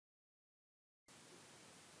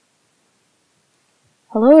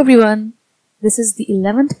Hello everyone, this is the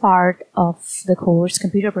 11th part of the course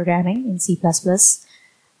Computer Programming in C++,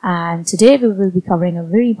 and today we will be covering a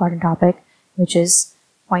very important topic, which is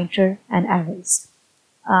pointer and arrays.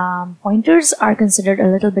 Pointers are considered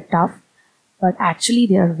a little bit tough, but actually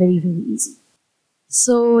they are very easy.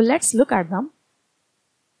 So let's look at them.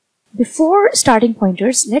 Before starting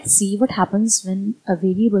pointers, let's see what happens when a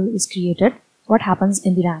variable is created, what happens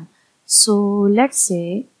in the RAM. So let's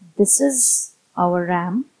say this is our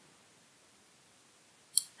RAM,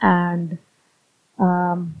 and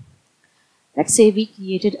let's say we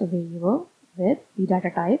created a variable with the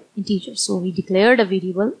data type integer. So we declared a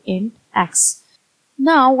variable int x.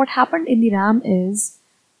 Now what happened in the RAM is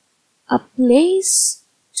a place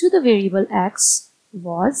to the variable x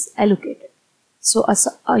was allocated. So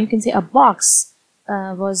you can say a box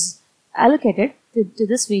was allocated to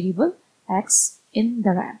this variable x in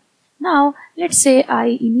the RAM. Now, let's say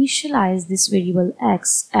I initialize this variable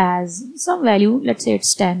x as some value, let's say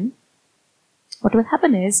it's 10. What will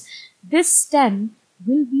happen is this 10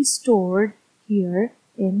 will be stored here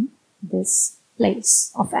in this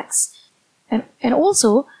place of x. And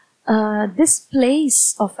also, this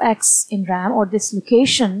place of x in RAM, or this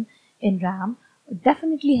location in RAM,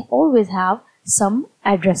 definitely always have some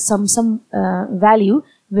address, some value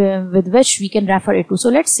with which we can refer it to. So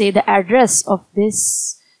let's say the address of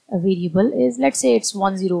this variable is, let's say it's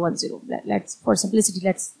 1010. Let's, for simplicity,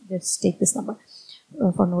 let's take this number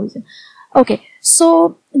for no reason. Okay,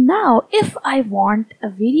 so now if I want a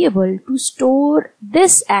variable to store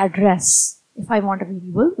this address, if I want a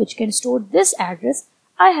variable which can store this address,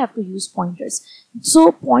 I have to use pointers.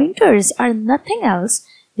 So pointers are nothing else.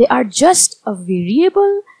 They are just a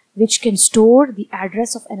variable which can store the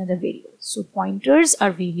address of another variable. So pointers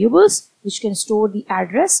are variables which can store the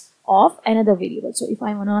address of another variable. So if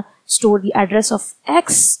I want to store the address of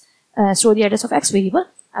x, variable,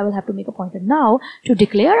 I will have to make a pointer. Now to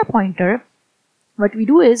declare a pointer, what we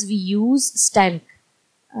do is we use static.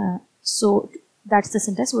 So that's the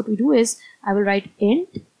syntax. What we do is I will write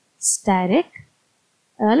int static.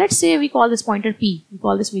 Let's say we call this pointer p. We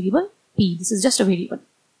call this variable p. This is just a variable.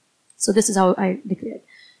 So this is how I declare it.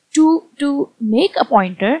 To make a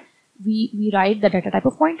pointer, we write the data type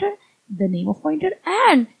of pointer, the name of pointer,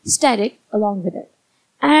 and static along with it.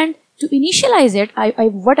 And to initialize it,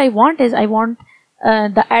 what I want is I want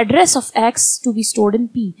the address of x to be stored in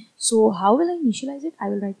p. So how will I initialize it? I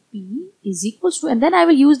will write p is equals to, and then I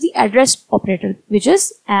will use the address operator, which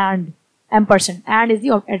is and, ampersand. And is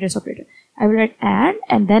the address operator. I will write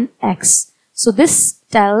and then x. So this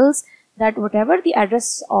tells that whatever the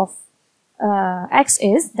address of x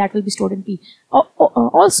is, that will be stored in p.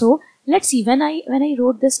 Also, let's see, when I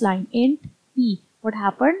wrote this line int p, what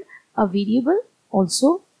happened? A variable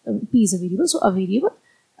also, p is a variable, so a variable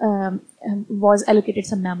was allocated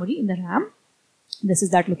some memory in the RAM. This is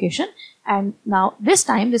that location, and now this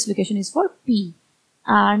time this location is for p.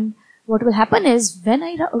 And what will happen is when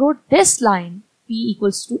I wrote this line p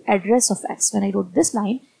equals to address of x, when I wrote this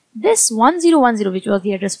line, this 1010, which was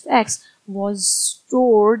the address of x, was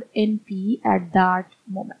stored in p at that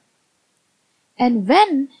moment. And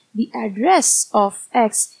when the address of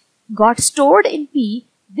x got stored in p,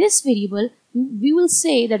 this variable, we will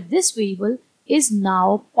say that this variable is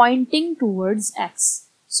now pointing towards x.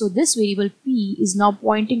 So this variable p is now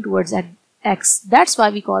pointing towards x. That's why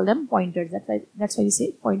we call them pointers. That's why we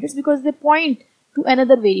say pointers, because they point to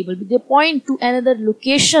another variable. They point to another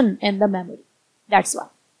location in the memory. That's why.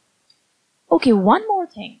 Okay, one more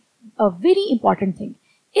thing, a very important thing.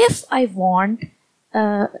 If I want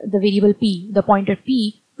the variable p, the pointer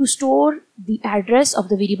p, to store the address of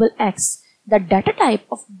the variable x, the data type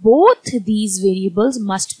of both these variables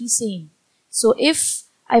must be same. So if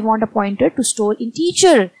I want a pointer to store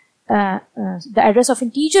integer, the address of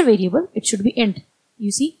integer variable, it should be int.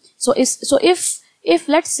 You see. So if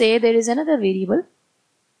let's say there is another variable,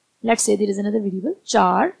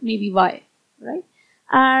 char, maybe y, right?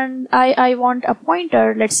 And I want a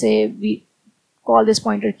pointer, let's say we call this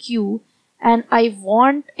pointer q, and I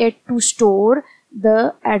want it to store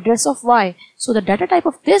the address of y. So the data type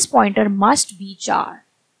of this pointer must be char.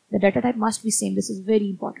 The data type must be same. This is very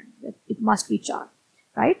important, that it must be char,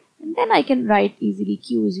 right? And then I can write easily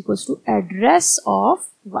q is equals to address of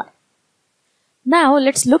y. Now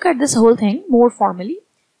let's look at this whole thing more formally.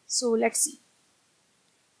 So let's see.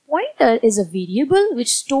 Pointer is a variable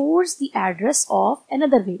which stores the address of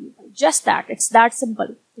another variable. Just that. It's that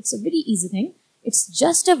simple. It's a very easy thing. It's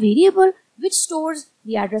just a variable which stores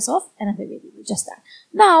the address of another variable. Just that.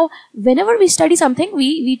 Now, whenever we study something,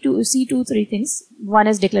 we see three things. One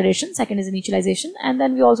is declaration, second is initialization, and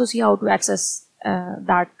then we also see how to access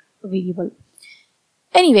that variable.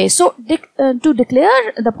 Anyway, so to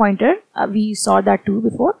declare the pointer, we saw that too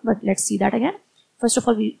before, but let's see that again. First of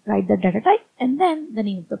all, we write the data type and then the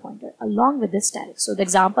name of the pointer along with the static. So the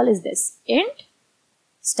example is this: int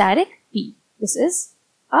static p. This is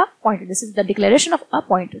a pointer. This is the declaration of a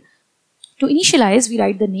pointer. To initialize, we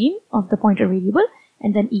write the name of the pointer variable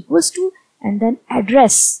and then equals to and then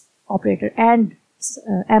address operator and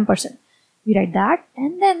ampersand. We write that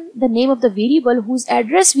and then the name of the variable whose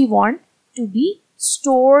address we want to be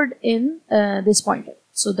stored in this pointer.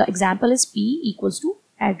 So the example is p equals to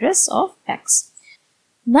address of x.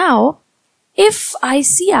 Now, if I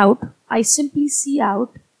see out, I simply see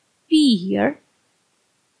out p here,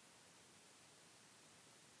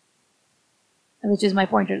 which is my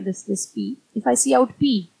pointer, this p. If I see out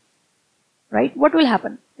p, right, what will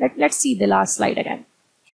happen? Let's see the last slide again.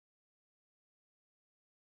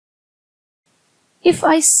 If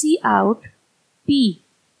I see out p,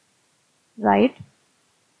 right,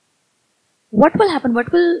 what will happen?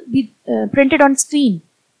 What will be printed on screen?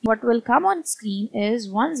 What will come on screen is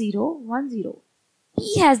 1010.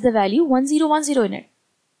 P has the value 1010 in it.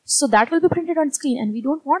 So that will be printed on screen and we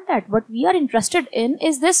don't want that. What we are interested in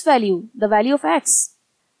is this value, the value of x.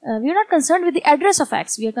 We are not concerned with the address of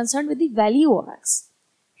x. We are concerned with the value of x,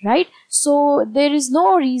 right? So there is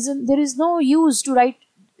no reason, there is no use to write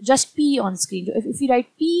just p on screen. If we write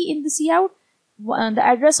p in the cout, the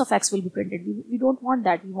address of x will be printed. We don't want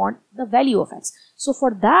that. We want the value of x. So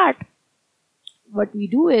for that, what we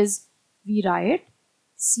do is we write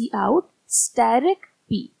cout static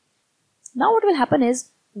p. Now what will happen is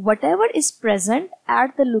whatever is present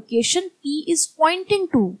at the location p is pointing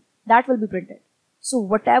to, that will be printed. So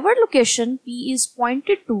whatever location p is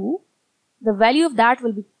pointed to, the value of that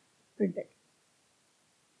will be printed.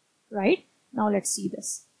 Right? Now let's see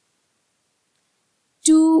this.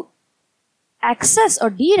 To access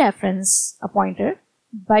or dereference a pointer,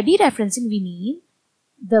 by dereferencing we mean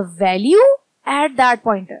the value at that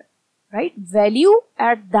pointer, right? Value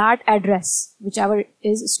at that address, whichever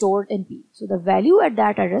is stored in p. So the value at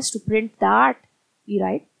that address, to print that, we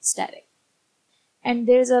write static. And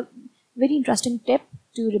there is a very interesting tip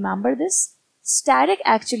to remember this. Static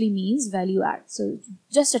actually means value add. So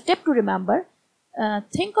just a tip to remember,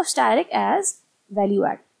 think of static as value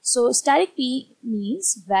add. So static p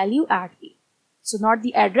means value at p. So not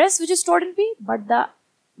the address which is stored in p, but the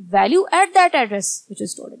value at that address which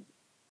is stored in p.